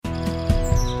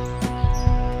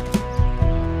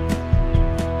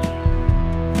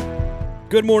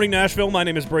Good morning, Nashville. My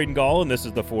name is Braden Gall, and this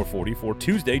is the 440 for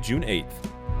Tuesday, June 8th.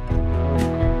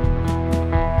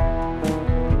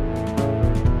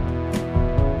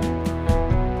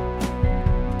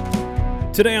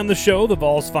 Today on the show, the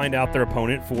Vols find out their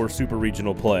opponent for Super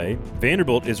Regional play.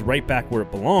 Vanderbilt is right back where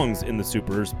it belongs in the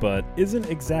Supers, but isn't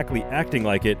exactly acting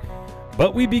like it.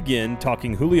 But we begin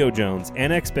talking Julio Jones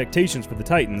and expectations for the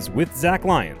Titans with Zach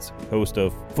Lyons, host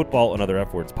of Football and Other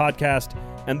F Words podcast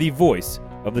and the voice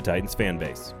of the Titans fan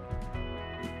base.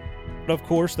 Of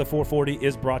course, the 440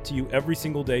 is brought to you every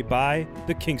single day by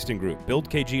the Kingston Group.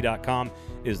 BuildKG.com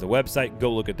is the website.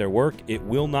 Go look at their work. It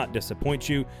will not disappoint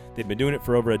you. They've been doing it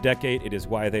for over a decade. It is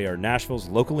why they are Nashville's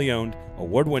locally owned,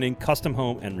 award-winning custom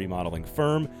home and remodeling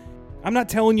firm. I'm not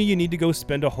telling you need to go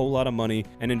spend a whole lot of money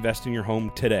and invest in your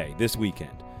home today, this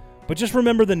weekend. But just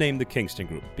remember the name, the Kingston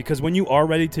Group, because when you are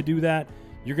ready to do that,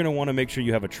 you're going to want to make sure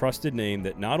you have a trusted name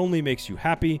that not only makes you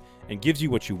happy and gives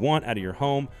you what you want out of your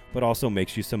home, but also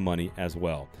makes you some money as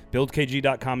well.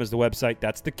 BuildKG.com is the website.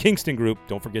 That's the Kingston Group.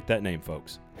 Don't forget that name,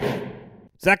 folks.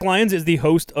 Zach Lyons is the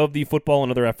host of the Football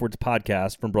and Other F Words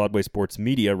podcast from Broadway Sports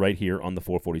Media right here on the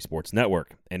 440 Sports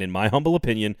Network. And in my humble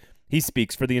opinion, he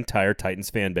speaks for the entire Titans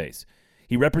fan base.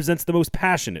 He represents the most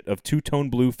passionate of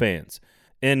two-tone blue fans.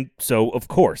 And so, of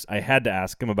course, I had to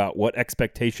ask him about what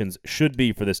expectations should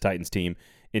be for this Titans team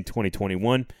in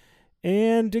 2021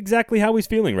 and exactly how he's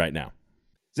feeling right now.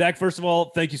 Zach, first of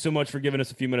all, thank you so much for giving us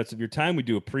a few minutes of your time. We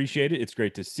do appreciate it. It's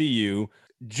great to see you.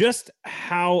 Just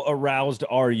how aroused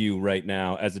are you right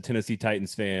now as a Tennessee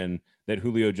Titans fan that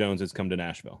Julio Jones has come to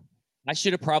Nashville? I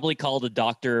should have probably called a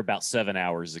doctor about 7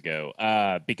 hours ago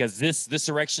because this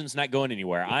erection's not going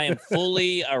anywhere. I am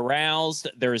fully aroused.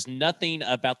 There is nothing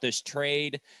about this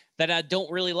trade that I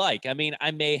don't really like. I mean, I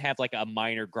may have like a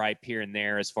minor gripe here and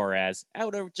there as far as I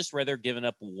would have just rather given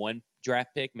up one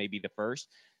draft pick, maybe the first.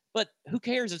 But who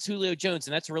cares? It's Julio Jones,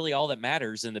 and that's really all that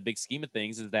matters in the big scheme of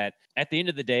things is that at the end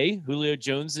of the day, Julio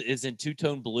Jones is in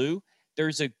two-tone blue.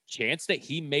 There's a chance that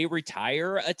he may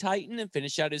retire a Titan and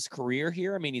finish out his career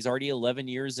here. I mean, he's already 11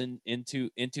 years into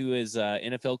his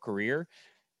NFL career.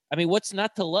 I mean, what's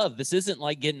not to love? This isn't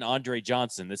like getting Andre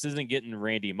Johnson. This isn't getting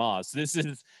Randy Moss. This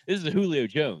is Julio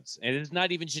Jones, and it's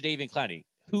not even Jadeveon Clowney.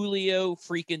 Julio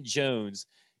freaking Jones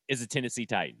is a Tennessee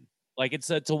Titan. Like it's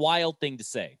a wild thing to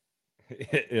say.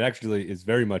 It actually is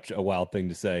very much a wild thing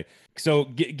to say. So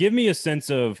give me a sense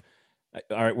of.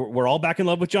 All right, we're all back in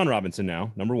love with John Robinson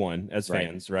now, number one, as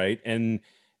fans, right? And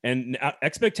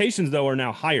expectations, though, are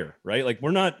now higher, right? Like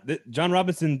John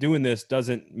Robinson doing this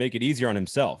doesn't make it easier on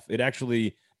himself. It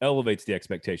actually elevates the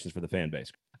expectations for the fan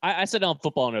base. I said on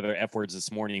Football and Other F Words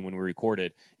this morning when we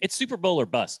recorded, it's Super Bowl or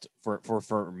bust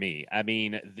for me. I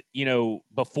mean,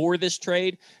 before this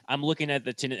trade, I'm looking at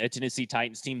the Tennessee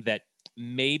Titans team that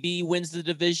maybe wins the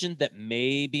division, that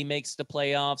maybe makes the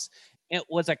playoffs. And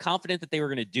was I confident that they were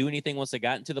going to do anything once they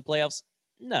got into the playoffs?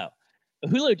 No.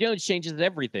 Julio Jones changes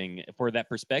everything for that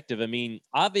perspective. I mean,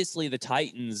 obviously the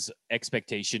Titans'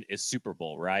 expectation is Super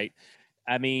Bowl, right?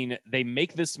 I mean, they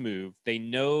make this move. They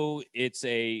know it's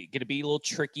going to be a little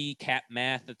tricky cap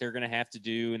math that they're going to have to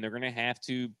do, and they're going to have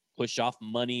to push off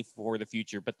money for the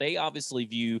future. But they obviously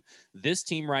view this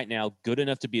team right now good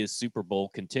enough to be a Super Bowl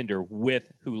contender with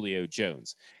Julio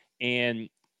Jones. And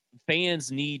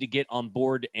fans need to get on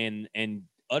board and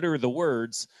utter the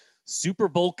words Super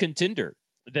Bowl contender.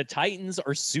 The Titans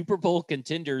are Super Bowl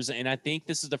contenders, and I think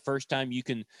this is the first time you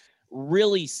can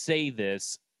really say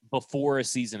this before a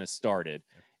season has started.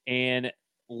 And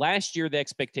last year, the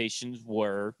expectations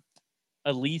were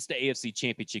at least the AFC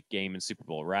Championship game and Super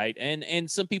Bowl, right? And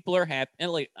some people are happy.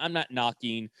 And like, I'm not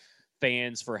knocking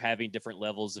fans for having different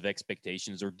levels of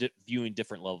expectations or viewing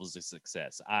different levels of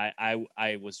success.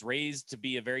 I was raised to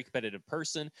be a very competitive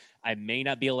person. I may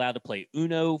not be allowed to play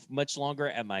Uno much longer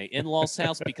at my in-laws'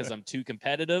 house because I'm too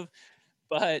competitive,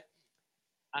 but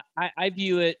I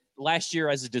view it last year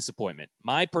as a disappointment.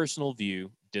 My personal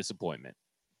view, disappointment.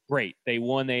 Great. They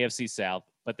won the AFC South,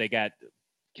 but they got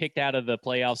kicked out of the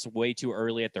playoffs way too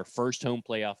early at their first home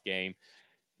playoff game.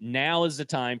 Now is the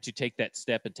time to take that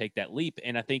step and take that leap.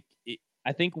 And I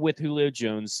think with Julio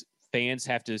Jones, fans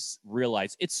have to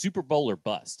realize it's Super Bowl or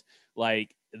bust.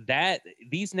 Like that,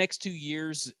 these next 2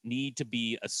 years need to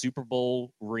be a Super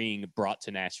Bowl ring brought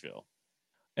to Nashville.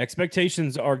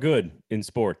 Expectations are good in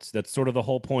sports. That's sort of the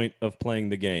whole point of playing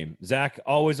the game. Zach,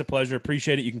 always a pleasure.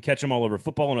 Appreciate it. You can catch them all over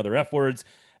Football and Other F Words,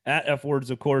 at F Words,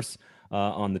 of course,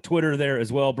 on the Twitter there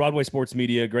as well. Broadway Sports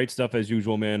Media. Great stuff as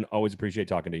usual, man. Always appreciate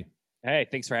talking to you. Hey,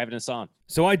 thanks for having us on.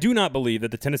 So I do not believe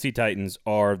that the Tennessee Titans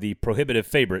are the prohibitive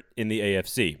favorite in the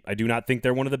AFC. I do not think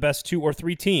they're one of the best 2 or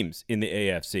 3 teams in the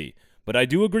AFC. But I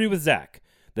do agree with Zach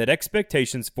that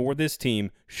expectations for this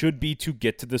team should be to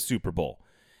get to the Super Bowl.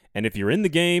 And if you're in the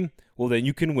game, well, then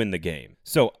you can win the game.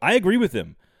 So I agree with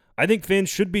him. I think fans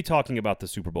should be talking about the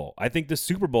Super Bowl. I think the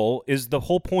Super Bowl is the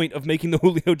whole point of making the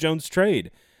Julio Jones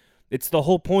trade. It's the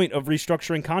whole point of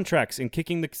restructuring contracts and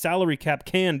kicking the salary cap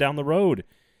can down the road,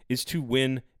 is to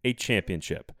win a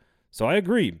championship. So I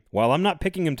agree. While I'm not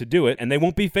picking him to do it, and they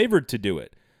won't be favored to do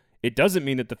it, it doesn't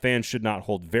mean that the fans should not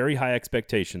hold very high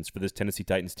expectations for this Tennessee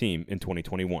Titans team in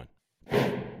 2021.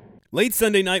 Late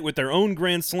Sunday night, with their own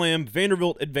Grand Slam,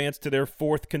 Vanderbilt advanced to their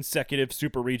 4th consecutive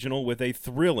Super Regional with a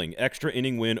thrilling extra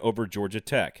inning win over Georgia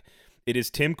Tech. It is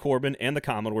Tim Corbin and the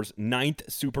Commodores'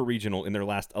 9th Super Regional in their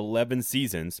last 11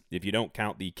 seasons, if you don't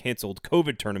count the canceled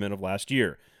COVID tournament of last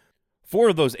year. 4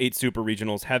 of those 8 Super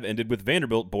Regionals have ended with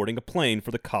Vanderbilt boarding a plane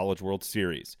for the College World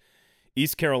Series.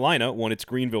 East Carolina won its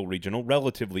Greenville Regional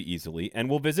relatively easily and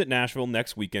will visit Nashville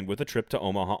next weekend with a trip to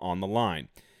Omaha on the line.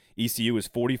 ECU is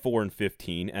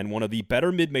 44-15 and one of the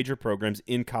better mid-major programs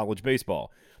in college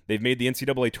baseball. They've made the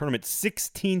NCAA tournament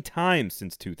 16 times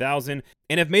since 2000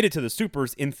 and have made it to the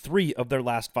Supers in 3 of their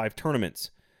last 5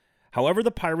 tournaments. However,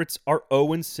 the Pirates are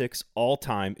 0-6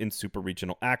 all-time in Super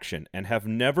Regional action and have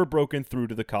never broken through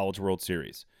to the College World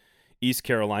Series. East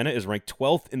Carolina is ranked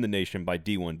 12th in the nation by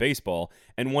D1 Baseball,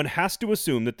 and one has to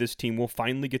assume that this team will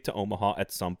finally get to Omaha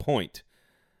at some point.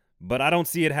 But I don't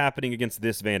see it happening against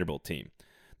this Vanderbilt team.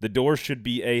 The Doors should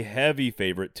be a heavy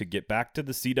favorite to get back to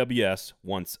the CWS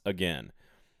once again.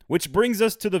 Which brings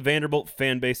us to the Vanderbilt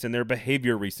fan base and their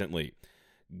behavior recently.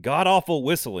 God-awful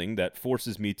whistling that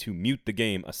forces me to mute the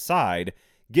game aside,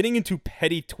 getting into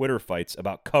petty Twitter fights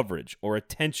about coverage or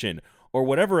attention or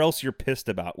whatever else you're pissed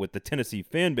about with the Tennessee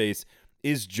fan base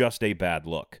is just a bad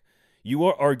look. You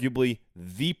are arguably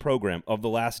the program of the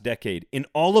last decade in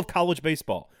all of college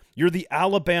baseball. You're the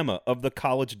Alabama of the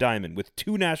College Diamond with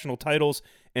 2 national titles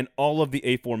and all of the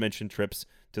aforementioned trips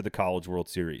to the College World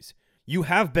Series. You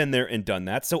have been there and done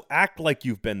that, so act like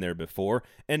you've been there before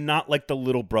and not like the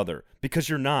little brother, because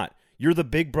you're not. You're the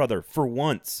big brother for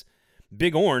once.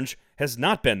 Big Orange has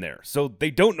not been there, so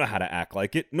they don't know how to act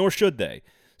like it, nor should they.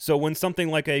 So when something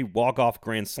like a walk-off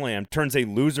Grand Slam turns a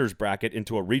loser's bracket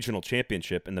into a regional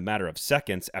championship in the matter of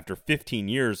seconds after 15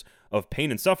 years of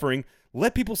pain and suffering,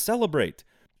 let people celebrate.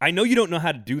 I know you don't know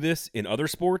how to do this in other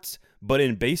sports, but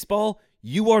in baseball,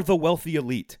 you are the wealthy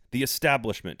elite, the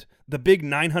establishment, the big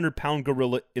 900-pound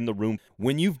gorilla in the room.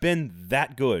 When you've been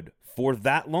that good for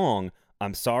that long,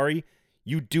 I'm sorry,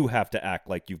 you do have to act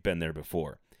like you've been there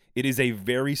before. It is a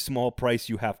very small price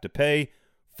you have to pay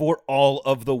for all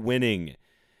of the winning.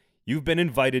 You've been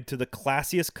invited to the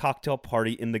classiest cocktail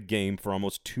party in the game for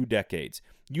almost 2 decades.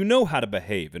 You know how to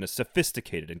behave in a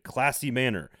sophisticated and classy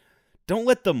manner. Don't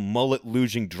let the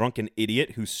mullet-luging drunken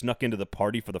idiot who snuck into the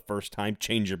party for the first time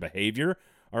change your behavior,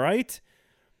 all right?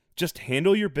 Just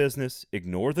handle your business,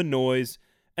 ignore the noise,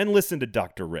 and listen to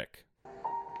Dr. Rick.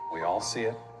 We all see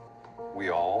it. We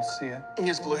all see it.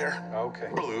 Here's blue hair. Okay.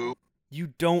 Blue.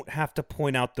 You don't have to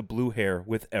point out the blue hair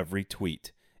with every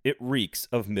tweet. It reeks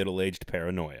of middle-aged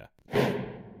paranoia.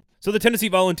 So the Tennessee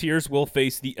Volunteers will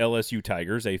face the LSU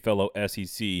Tigers, a fellow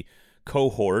SEC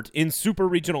cohort, in Super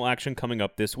Regional action coming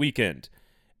up this weekend.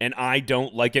 And I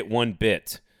don't like it one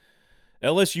bit.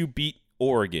 LSU beat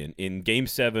Oregon in Game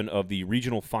 7 of the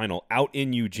regional final out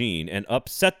in Eugene and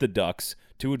upset the Ducks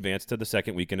to advance to the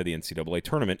second weekend of the NCAA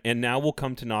tournament, and now will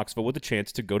come to Knoxville with a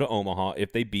chance to go to Omaha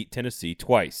if they beat Tennessee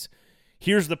twice.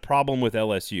 Here's the problem with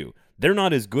LSU. They're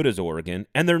not as good as Oregon,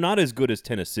 and they're not as good as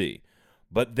Tennessee,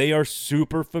 but they are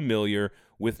super familiar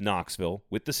with Knoxville,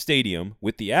 with the stadium,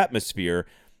 with the atmosphere.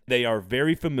 They are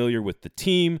very familiar with the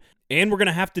team, and we're going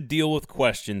to have to deal with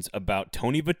questions about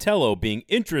Tony Vitello being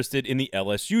interested in the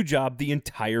LSU job the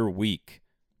entire week.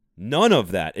 None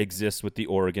of that exists with the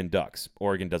Oregon Ducks.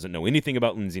 Oregon doesn't know anything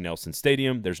about Lindsey Nelson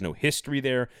Stadium. There's no history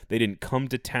there. They didn't come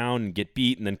to town and get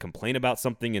beat and then complain about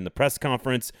something in the press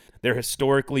conference. Their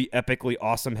historically, epically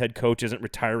awesome head coach isn't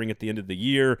retiring at the end of the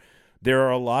year. There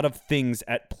are a lot of things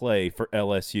at play for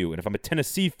LSU. And if I'm a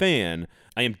Tennessee fan,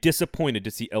 I am disappointed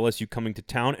to see LSU coming to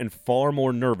town and far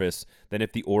more nervous than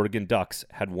if the Oregon Ducks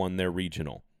had won their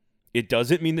regional. It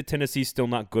doesn't mean that Tennessee's still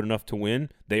not good enough to win.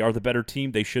 They are the better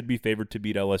team. They should be favored to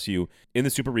beat LSU in the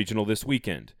Super Regional this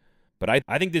weekend. But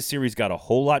I think this series got a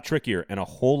whole lot trickier and a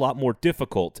whole lot more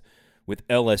difficult with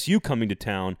LSU coming to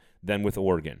town than with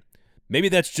Oregon. Maybe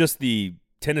that's just the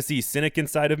Tennessee cynic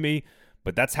inside of me,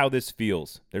 but that's how this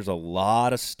feels. There's a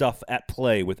lot of stuff at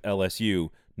play with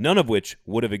LSU, none of which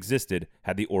would have existed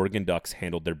had the Oregon Ducks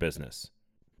handled their business.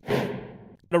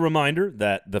 A reminder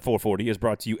that the 440 is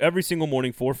brought to you every single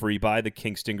morning for free by the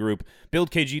Kingston Group.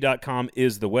 BuildKG.com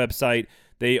is the website.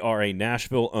 They are a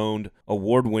Nashville-owned,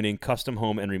 award-winning custom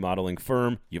home and remodeling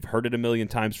firm. You've heard it a million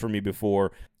times from me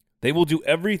before. They will do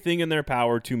everything in their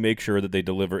power to make sure that they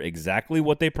deliver exactly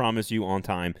what they promise you on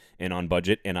time and on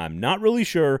budget, and I'm not really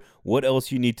sure what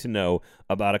else you need to know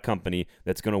about a company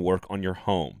that's going to work on your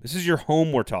home. This is your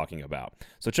home we're talking about.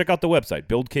 So check out the website,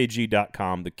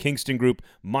 buildkg.com. The Kingston Group,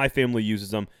 my family uses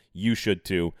them. You should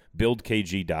too.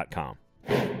 buildkg.com.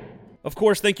 Of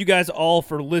course, thank you guys all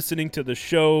for listening to the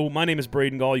show. My name is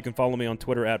Braden Gall. You can follow me on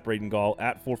Twitter at Braden Gall,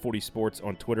 at 440 Sports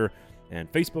on Twitter,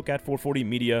 and Facebook at 440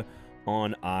 Media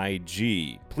on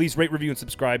IG. Please rate, review, and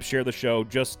subscribe. Share the show.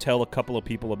 Just tell a couple of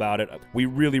people about it. We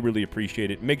really, really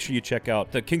appreciate it. Make sure you check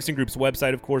out the Kingston Group's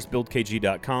website, of course,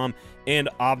 buildkg.com, and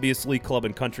obviously Club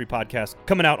and Country podcast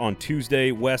coming out on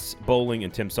Tuesday. Wes Bowling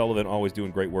and Tim Sullivan always doing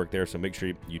great work there, so make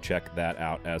sure you check that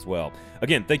out as well.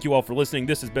 Again, thank you all for listening.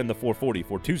 This has been the 440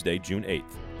 for Tuesday, June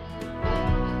 8th.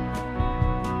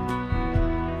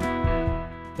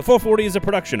 The 440 is a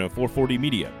production of 440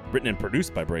 Media, written and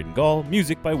produced by Braden Gall,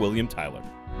 music by William Tyler.